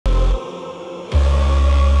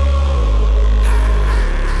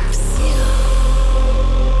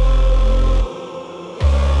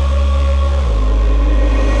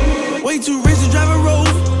too rich to drive a Rolls.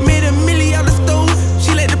 Made $1 million out the stove.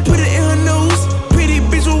 She like to put it in her nose. Pretty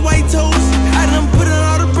bitch with white toes. I done put on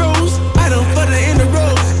all the bros. I done fucked her in the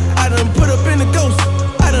road. I done put up in the ghost.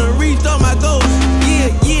 I done reached all my goals.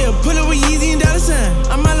 Yeah, pull up with Yeezy and $sign.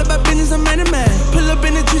 I'm all about business, I'm man to man. Pull up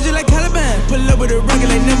in the trees like Caliban. Pull up with a rocket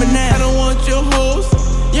like number 9. I don't want your hoes.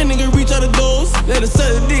 Young nigga reach all the goals. Let her suck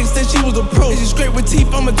the dick, said she was a pro. She scrape with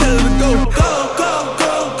teeth, I'ma tell her to go. Go, go,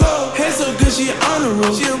 go, go. Hair so good, she on the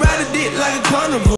road. She